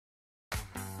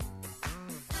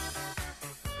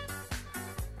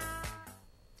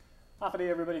Hafa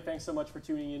everybody, thanks so much for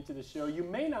tuning into the show. You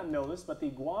may not know this, but the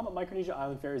Guam Micronesia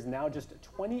Island Fair is now just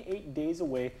 28 days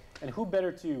away, and who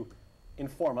better to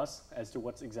inform us as to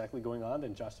what's exactly going on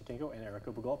than Josh Takenko and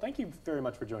Erica Bugal. Thank you very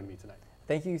much for joining me tonight.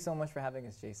 Thank you so much for having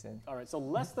us, Jason. All right, so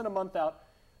less than a month out.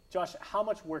 Josh, how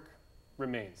much work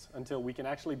remains until we can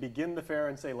actually begin the fair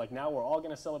and say, like, now we're all going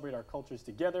to celebrate our cultures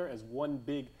together as one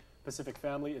big Pacific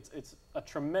family? It's a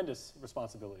tremendous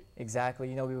responsibility. Exactly.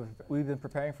 You know, we've been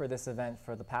preparing for this event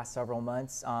for the past several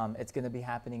months. It's going to be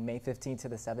happening May 15th to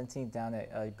the 17th down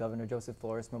at Governor Joseph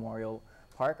Flores Memorial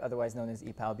Park, otherwise known as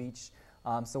Ypao Beach.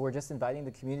 So we're just inviting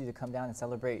the community to come down and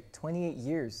celebrate 28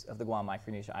 years of the Guam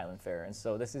Micronesia Island Fair. And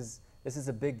so this is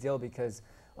a big deal because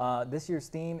this year's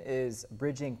theme is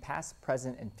Bridging Past,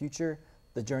 Present, and Future,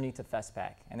 the Journey to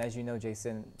FestPac. And as you know,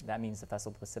 Jason, that means the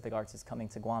Festival of Pacific Arts is coming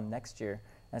to Guam next year.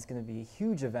 And it's going to be a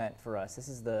huge event for us. This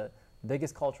is the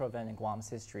biggest cultural event in Guam's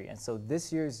history. And so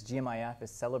this year's GMIF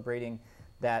is celebrating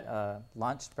that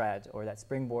launch pad or that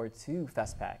springboard to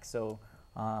FestPac. So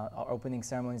our opening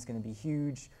ceremony is going to be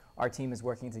huge. Our team is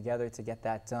working together to get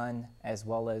that done, as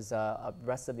well as the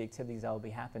rest of the activities that will be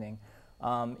happening.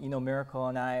 You know, Miracle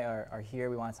and I are here.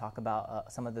 We want to talk about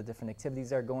some of the different activities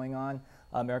that are going on.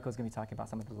 Miracle is going to be talking about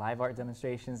some of the live art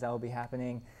demonstrations that will be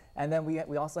happening. And then we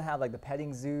also have like the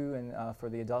petting zoo, and for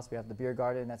the adults we have the beer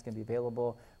garden that's going to be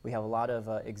available. We have a lot of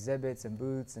exhibits and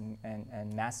booths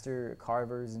and master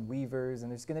carvers and weavers,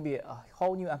 and there's going to be a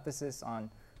whole new emphasis on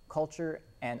culture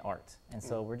and art. And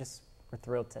so we're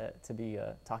thrilled to be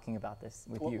talking about this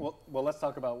with you. Well, let's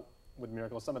talk about with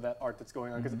Miracle some of that art that's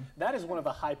going on, because that is one of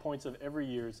the high points of every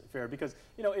year's fair, because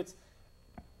you know it's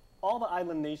all the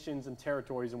island nations and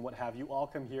territories and what have you all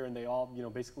come here and they all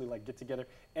basically like get together,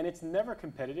 and it's never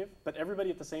competitive, but everybody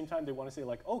at the same time they want to say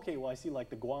like, okay, well I see like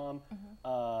the Guam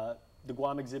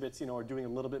exhibits are doing a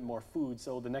little bit more food,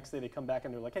 so the next day they come back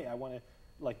and they're like, hey, I want to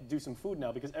like do some food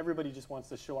now, because everybody just wants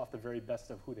to show off the very best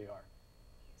of who they are.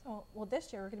 So, well,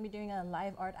 this year we're going to be doing a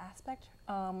live art aspect.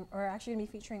 We're actually going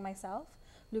to be featuring myself,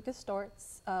 Lucas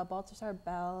Stortz, Baltasar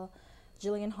Bell,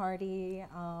 Jillian Hardy,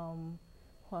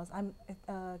 who else? I'm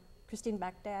Christine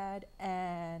Baghdad,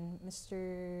 and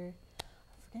Mr.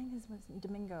 I'm forgetting his name,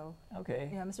 Domingo. Okay.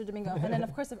 Yeah, Mr. Domingo. And then,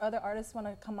 of course, if other artists want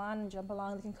to come on and jump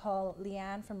along, they can call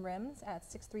Leanne from RIMS at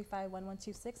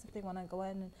 635-1126 if they want to go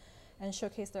in and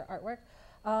showcase their artwork.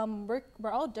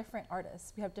 We're all different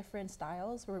artists. We have different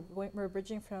styles. We're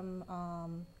bridging from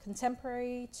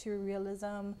contemporary to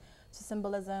realism to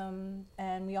symbolism,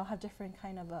 and we all have different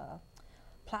kind of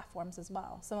platforms as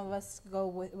well. Some of us go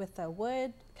with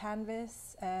wood,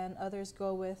 canvas, and others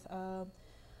go with,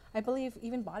 I believe,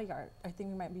 even body art. I think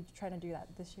we might be trying to do that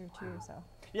this year too. Wow. So.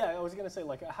 Yeah, I was going to say,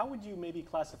 like, how would you maybe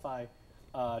classify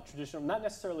traditional, not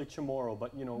necessarily Chamorro,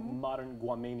 but modern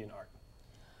Guamanian art?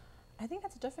 I think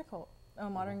that's difficult.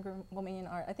 Modern Guamanian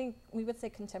art. I think we would say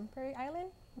contemporary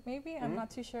island, maybe. I'm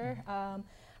not too sure.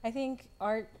 I think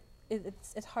art,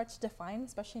 it's hard to define,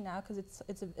 especially now because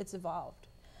it's evolved.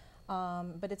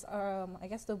 But it's I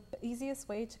guess the easiest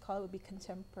way to call it would be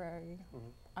contemporary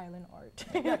island art.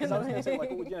 Yeah, because I was going to say,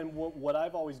 like, again, what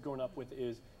I've always grown up with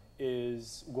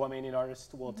is Guamanian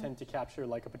artists will tend to capture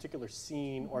like a particular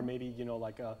scene, or maybe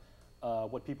like a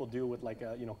what people do with like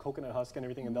a coconut husk and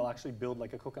everything, and they'll actually build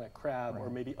like a coconut crab or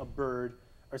maybe a bird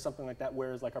or something like that.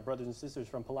 Whereas like our brothers and sisters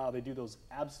from Palau, they do those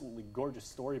absolutely gorgeous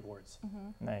storyboards.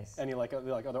 Nice. And like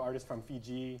other artists from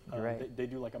Fiji, they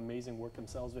do like amazing work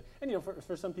themselves. And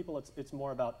for some people, it's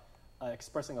more about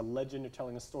expressing a legend or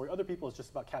telling a story. Other people, it's just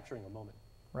about capturing a moment.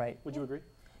 Right. Would you agree?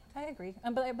 I agree,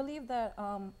 but I believe that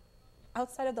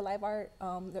outside of the live art,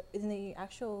 in the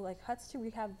actual like huts too,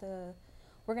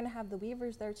 we're going to have the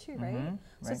weavers there too, right?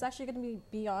 So it's actually going to be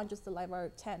beyond just the live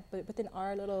art tent, but within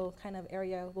our little kind of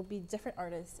area will be different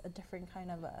artists, a different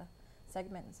kind of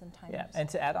segments and times. Yeah, and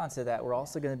to add on to that, we're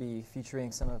also going to be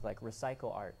featuring some of like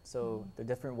recycle art. So the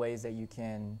different ways that you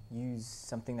can use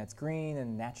something that's green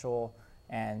and natural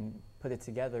and put it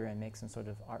together and make some sort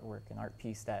of artwork, an art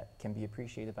piece that can be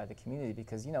appreciated by the community,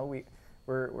 because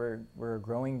we're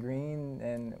growing green,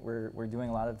 and we're doing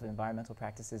a lot of environmental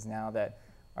practices now that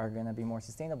are going to be more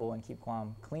sustainable and keep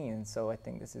Guam clean. So I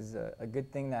think this is a good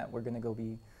thing that we're going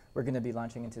to be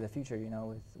launching into the future,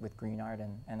 with green art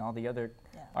and all the other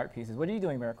art pieces. What are you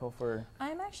doing, Miracle, for?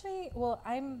 I'm actually,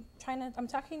 I'm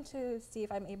talking to see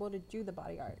if I'm able to do the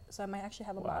body art. So I might actually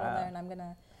have a model there, and I'm going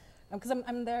to Because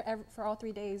I'm there for all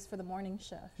 3 days for the morning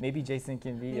shift. Maybe Jason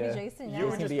can be Maybe Jason, yeah.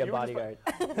 Jason can be a bodyguard.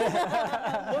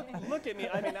 Look at me.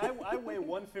 I mean, I weigh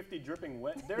 150 dripping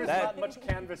wet. There's not much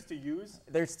canvas to use.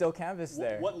 There's still canvas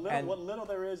there. What little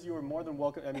there is, you are more than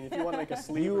welcome. I mean, if you want to make a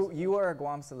sleeve. You are a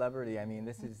Guam celebrity. I mean,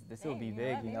 this will be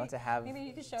big, you know, to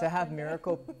have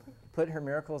Miracle put her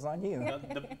miracles on you.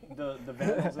 The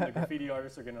vandals and the graffiti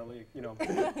artists are gonna, you know,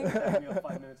 have me up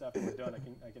 5 minutes after we're done.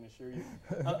 I can assure you.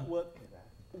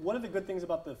 One of the good things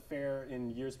about the fair in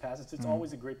years past is it's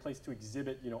always a great place to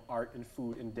exhibit, you know, art and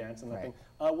food and dance and that thing.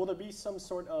 Will there be some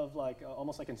sort of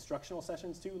almost like instructional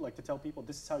sessions too, like to tell people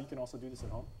this is how you can also do this at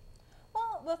home?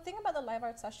 Well, the thing about the live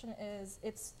art session is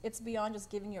it's beyond just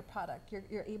giving your product.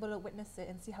 You're able to witness it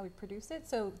and see how we produce it.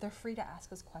 So they're free to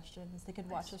ask us questions. They can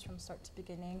watch us from start to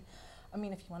beginning. I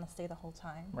mean, if you want to stay the whole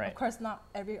time. Right. Of course, not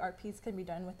every art piece can be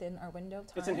done within our window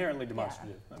time. It's inherently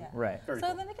demonstrative. Yeah. Right. So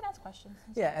then they can ask questions.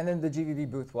 Yeah, and then the GVB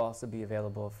booth will also be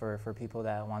available for people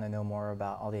that want to know more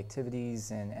about all the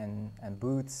activities and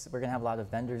booths. We're going to have a lot of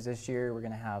vendors this year. We're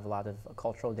going to have a lot of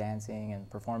cultural dancing and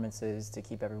performances to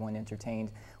keep everyone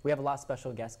entertained. We have a lot of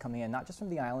special guests coming in, not just from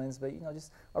the islands, but you know,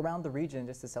 just around the region,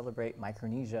 just to celebrate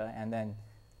Micronesia, and then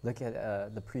look at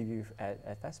the preview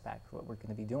at FestPac, what we're going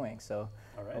to be doing. So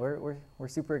we're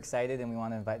super excited, and we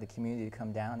want to invite the community to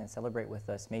come down and celebrate with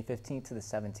us May 15th to the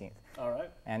 17th. All right.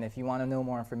 And if you want to know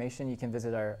more information, you can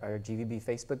visit our GVB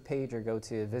Facebook page or go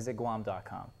to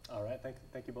visitguam.com. All right.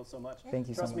 Thank you both so much. Thank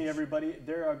you so much. Trust me, everybody,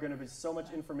 there are going to be so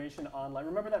much information online.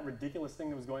 Remember that ridiculous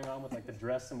thing that was going on with like the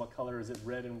dress and what color is it,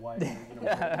 red and white? And, you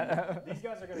know, these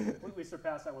guys are going to completely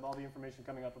surpass that with all the information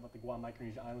coming up about the Guam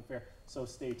Micronesia Island Fair. So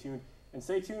stay tuned. And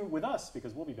stay tuned with us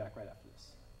because we'll be back right after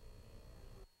this.